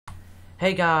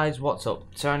Hey guys, what's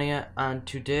up? Tony here, and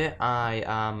today I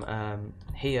am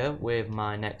here with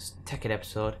my next Tekkit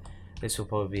episode. This will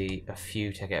probably be a few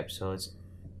Tekkit episodes.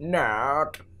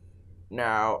 Not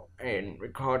now in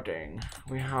recording.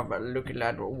 We have a looky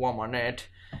lad woman it.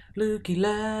 Looky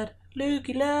lad,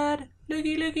 looky lad,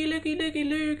 looky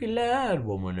lad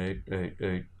woman eight.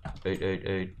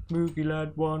 Looky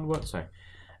lad one what? Sorry.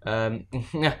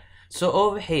 So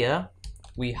over here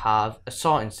we have a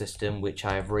sorting system which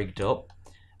I have rigged up.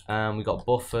 We got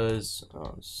buffers.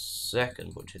 Oh,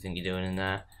 second, what do you think you're doing in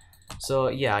there? So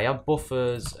yeah, I have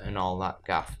buffers and all that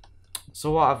gaff.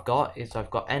 So what I've got is I've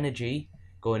got energy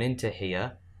going into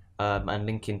here and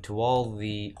linking to all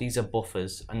the. These are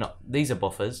buffers, and not these are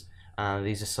buffers, and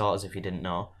these are sorters if you didn't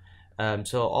know.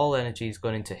 So all energy is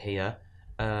going into here,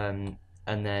 and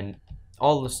then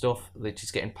all the stuff which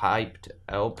is getting piped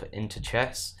up into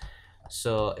chests.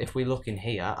 So if we look in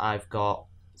here, I've got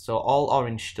all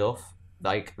orange stuff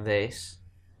like this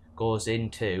goes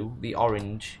into the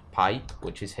orange pipe,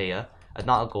 which is here, and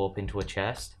that'll go up into a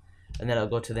chest, and then it'll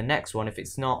go to the next one. If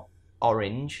it's not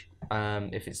orange,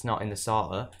 if it's not in the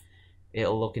sorter,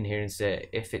 it'll look in here and say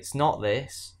if it's not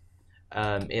this,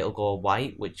 it'll go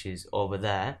white, which is over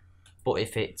there. But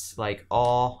if it's like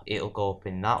ore, it'll go up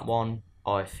in that one,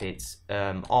 or if it's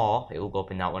ore, it'll go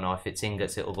up in that one, or if it's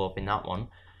ingots, it'll go up in that one.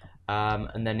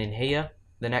 And then in here,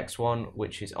 the next one,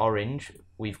 which is orange,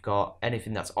 we've got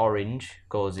anything that's orange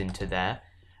goes into there.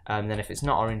 And then if it's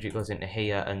not orange, it goes into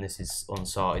here, and this is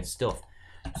unsorted stuff.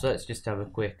 So let's just have a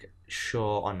quick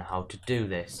show on how to do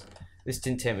this. This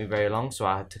didn't take me very long, so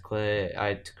I had to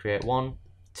create 1,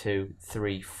 2,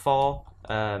 3, 4,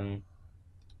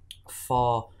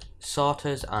 4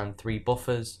 sorters and 3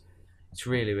 buffers. It's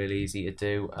really easy to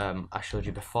do. I showed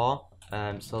you before.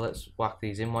 So let's whack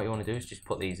these in. What you want to do is just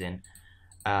put these in,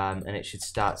 and it should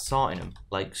start sorting them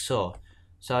like so.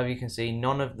 So as you can see,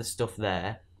 none of the stuff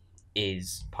there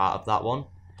is part of that one.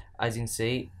 As you can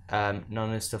see, none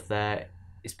of the stuff there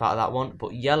is part of that one.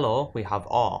 But yellow, we have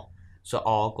ore. So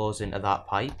ore goes into that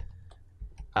pipe.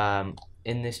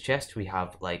 In this chest, we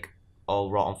have like all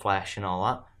rotten flesh and all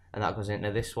that, and that goes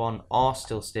into this one. Ore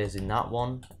still stays in that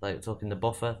one. Like it's looking the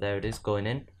buffer, there it is going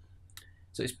in.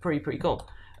 So it's pretty cool.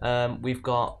 We've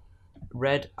got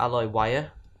red alloy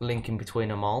wire linking between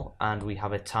them all, and we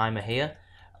have a timer here,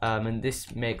 and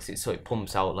this makes it so it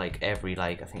pumps out like every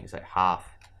I think it's like half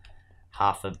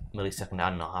a millisecond, I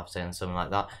don't know, half a second, something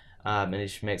like that, and it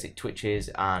just makes it twitches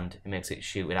and it makes it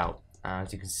shoot it out.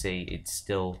 As you can see, it's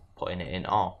still putting it in.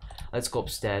 Oh, let's go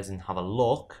upstairs and have a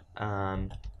look. Up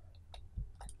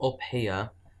here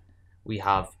we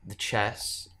have the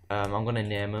chests. I'm gonna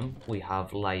name them. We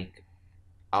have like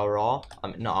our ore,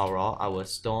 not our ore, our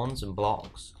stones and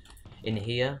blocks. In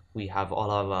here we have all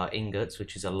of our ingots,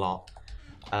 which is a lot.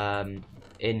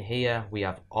 In here we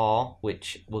have ore,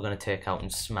 which we're going to take out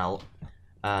and smelt.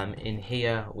 In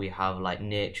here we have like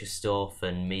nature stuff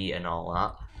and meat and all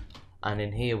that. And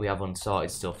in here we have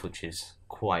unsorted stuff, which is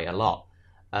quite a lot.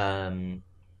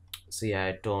 So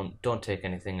yeah, don't take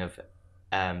anything of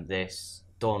this.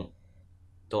 Don't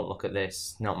look at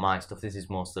this, not my stuff. This is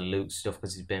most of the loot stuff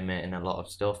because he's been making a lot of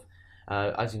stuff.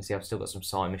 As you can see, I've still got some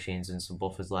sorting machines and some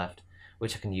buffers left,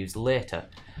 which I can use later.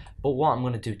 But what I'm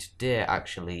going to do today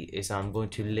actually is I'm going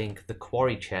to link the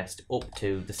quarry chest up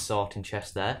to the sorting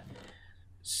chest there.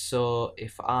 So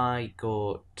if I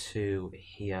go to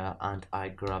here and I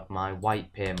grab my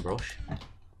white paintbrush,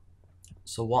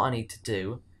 so what I need to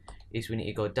do is we need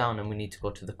to go down and we need to go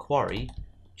to the quarry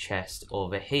chest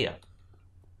over here.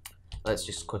 Let's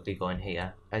just quickly go in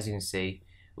here. As you can see,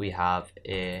 we have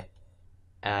a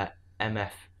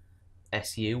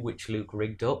MFSU, which Luke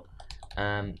rigged up,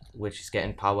 which is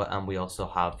getting power, and we also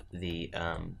have the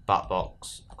bat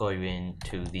box going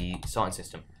into the sorting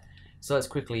system. So let's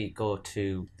quickly go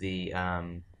to the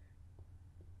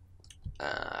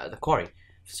quarry.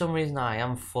 For some reason, I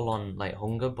am full on like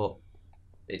hunger, but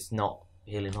it's not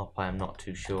healing up. I am not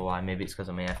too sure why. Maybe it's because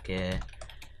I'm AFK.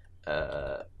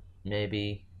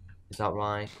 Maybe. Is that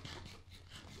right?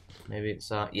 Maybe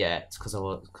it's yeah, it's because I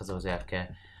was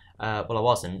AFK. Well, I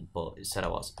wasn't, but it said I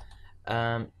was.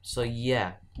 So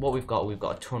yeah, what we've got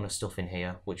a ton of stuff in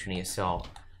here which we need to sort.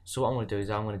 So what I'm going to do is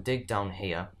I'm going to dig down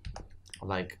here,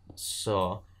 like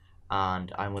so,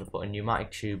 and I'm going to put a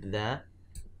pneumatic tube there,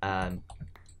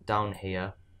 down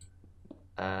here,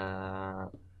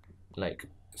 like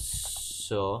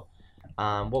so.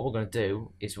 What we're going to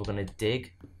do is we're going to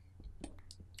dig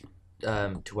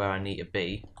to where I need to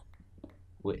be,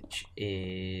 which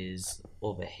is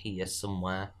over here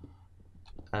somewhere.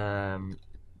 I'm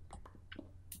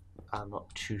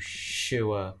not too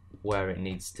sure where it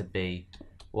needs to be,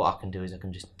 what I can do is I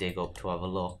can just dig up to have a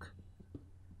look.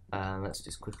 Let's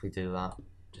just quickly do that,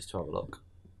 just to have a look.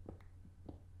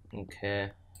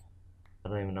 Okay, I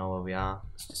don't even know where we are.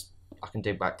 I can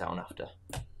dig back down after.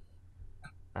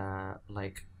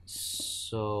 Like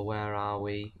so. Where are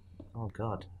we? Oh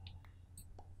God,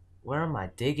 where am I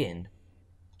digging?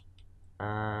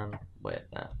 Wait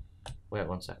there. Wait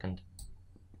 1 second.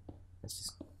 Let's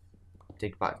just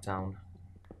dig back down.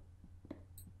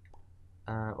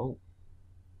 Oh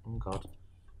God.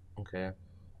 Okay.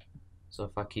 So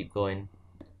if I keep going,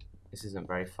 this isn't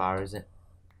very far, is it?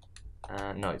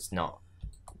 No, it's not.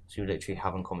 So you literally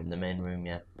haven't come in the main room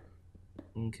yet.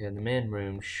 Okay, the main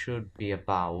room should be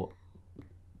about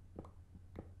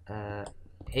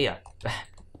here.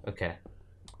 Okay.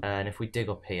 And if we dig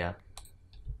up here,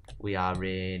 we are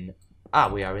in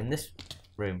this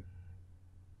room.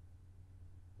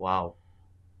 Wow.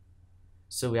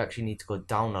 So we actually need to go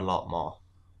down a lot more.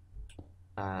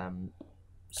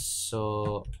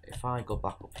 So if I go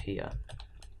back up here,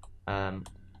 and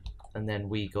then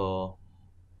we go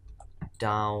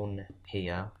down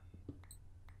here.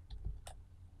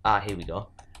 Here we go.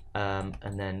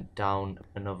 And then down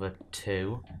another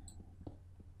 2.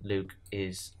 Luke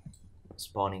is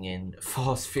spawning in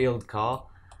force field core.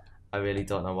 I really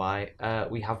don't know why.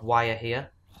 We have wire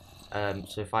here.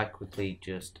 So if I quickly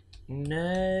just...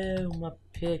 No, my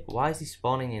pig. Why is he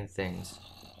spawning in things?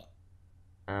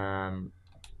 I'm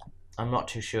not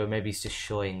too sure. Maybe he's just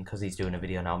showing, because he's doing a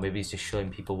video now, maybe he's just showing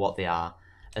people what they are,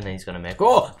 and then he's going to make...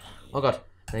 Oh God.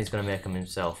 Then he's going to make them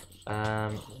himself.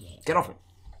 Get off me.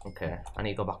 Okay, I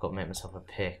need to go back up and make myself a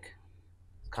pick.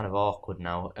 It's kind of awkward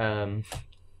now.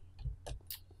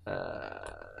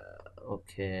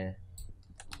 Okay.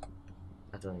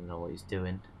 I don't even know what he's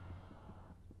doing.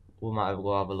 We might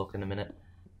go have a look in a minute.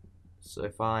 So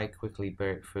if I quickly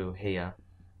break through here,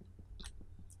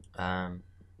 to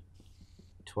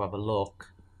have a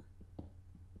look.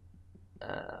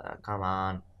 Come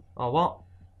on. Oh, what?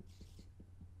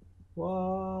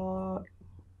 What?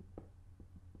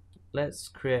 Let's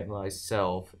create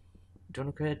myself. Do you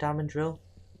want to create a diamond drill?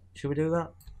 Should we do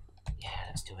that? Yeah,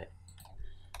 let's do it.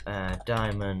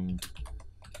 Diamond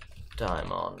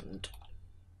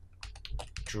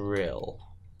drill.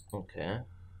 Okay.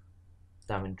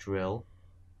 Diamond drill.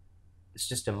 It's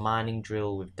just a mining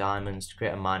drill with diamonds. To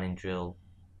create a mining drill,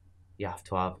 you have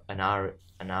to have an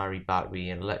RE battery,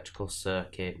 an electrical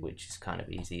circuit, which is kind of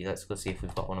easy. Let's go see if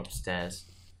we've got one upstairs.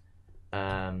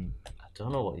 I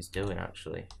don't know what he's doing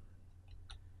actually.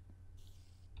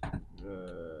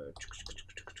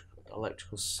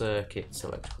 Electrical circuits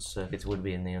would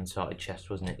be in the unsorted chest,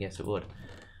 wasn't it? Yes, it would.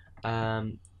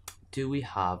 Do we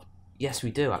have... Yes,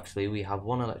 we do actually. We have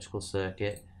 1 electrical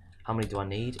circuit. How many do I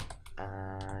need?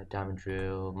 Diamond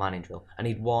drill, mining drill. I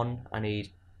need 1. I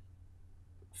need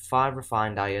 5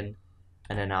 refined iron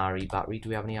and an RE battery. Do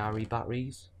we have any RE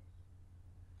batteries?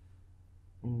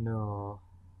 No.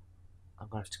 I'm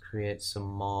gonna have to create some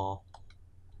more.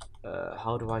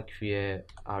 How do I create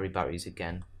RE batteries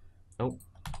again? Oh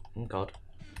God.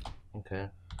 Okay.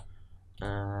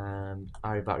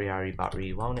 RE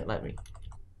battery. Why won't it let me?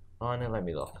 Why won't it let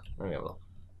me look? Let me have a look.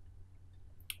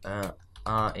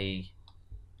 RE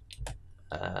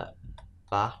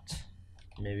bat,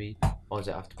 maybe, or does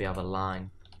it have to be other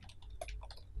line?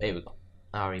 There we go.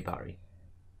 RE battery.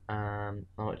 I'm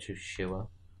not too sure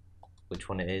which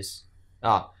one it is.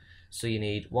 So you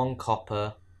need 1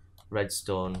 copper,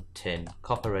 redstone, tin.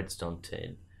 Copper, redstone,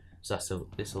 tin. So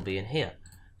this will be in here.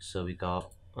 So we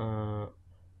got. I'm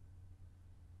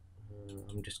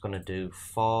just gonna do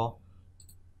 4,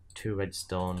 2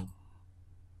 redstone,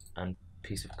 and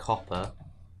piece of copper.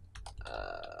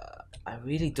 I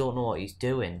really don't know what he's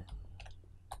doing.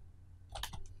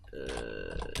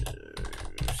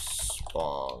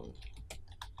 Spawn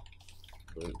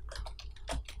Luke.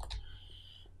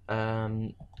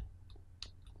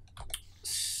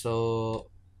 So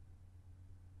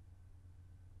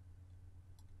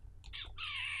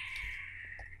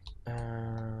I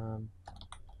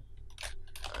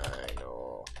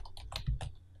know.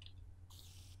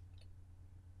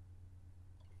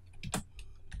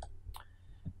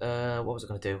 What was I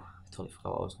gonna do? I totally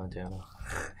forgot what I was gonna do now.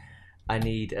 I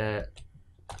need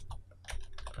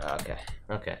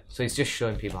okay. So he's just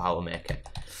showing people how to make it.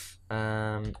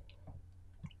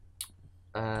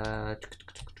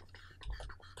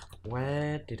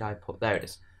 Where did I put? There it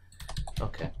is.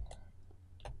 Okay.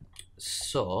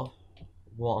 So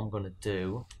what I'm gonna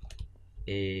do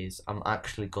is I'm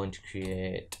actually going to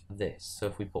create this. So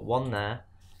if we put 1 there,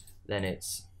 then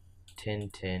it's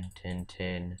tin,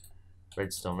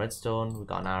 redstone. We've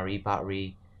got an RE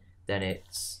battery. Then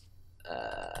it's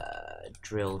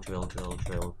drill.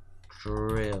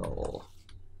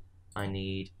 I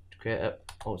need to create a,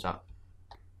 what was that?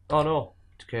 Oh no,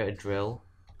 to create a drill,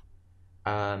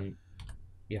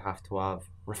 you have to have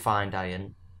refined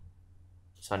iron.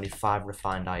 So I need 5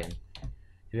 refined iron.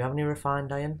 Do you have any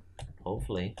refined iron?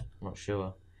 Hopefully, I'm not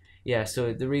sure. Yeah,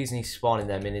 so the reason he's spawning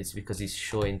them in is because he's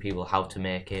showing people how to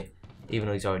make it, even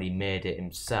though he's already made it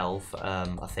himself,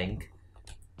 I think.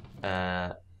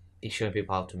 He's showing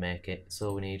people how to make it.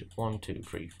 So we need 1, 2,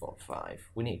 3, 4, 5.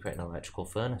 We need to create an electrical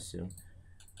furnace soon.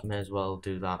 I may as well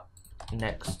do that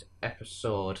next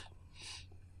episode.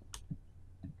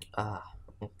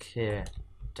 Okay.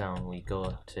 Down we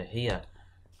go to here.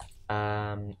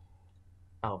 Oh,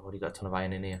 I've already got a ton of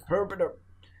iron in here. Furnace.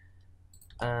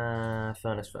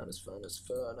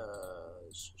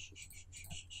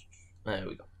 There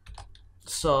we go.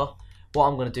 So, what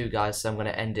I'm going to do, guys, is I'm going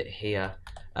to end it here.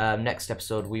 Next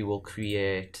episode, we will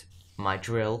create my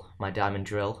drill, my diamond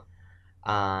drill.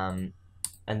 And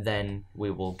then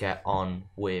we will get on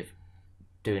with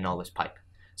doing all this pipe.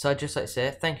 So I'd just like to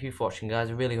say thank you for watching, guys.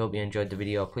 I really hope you enjoyed the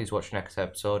video. Please watch the next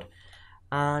episode.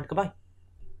 And goodbye.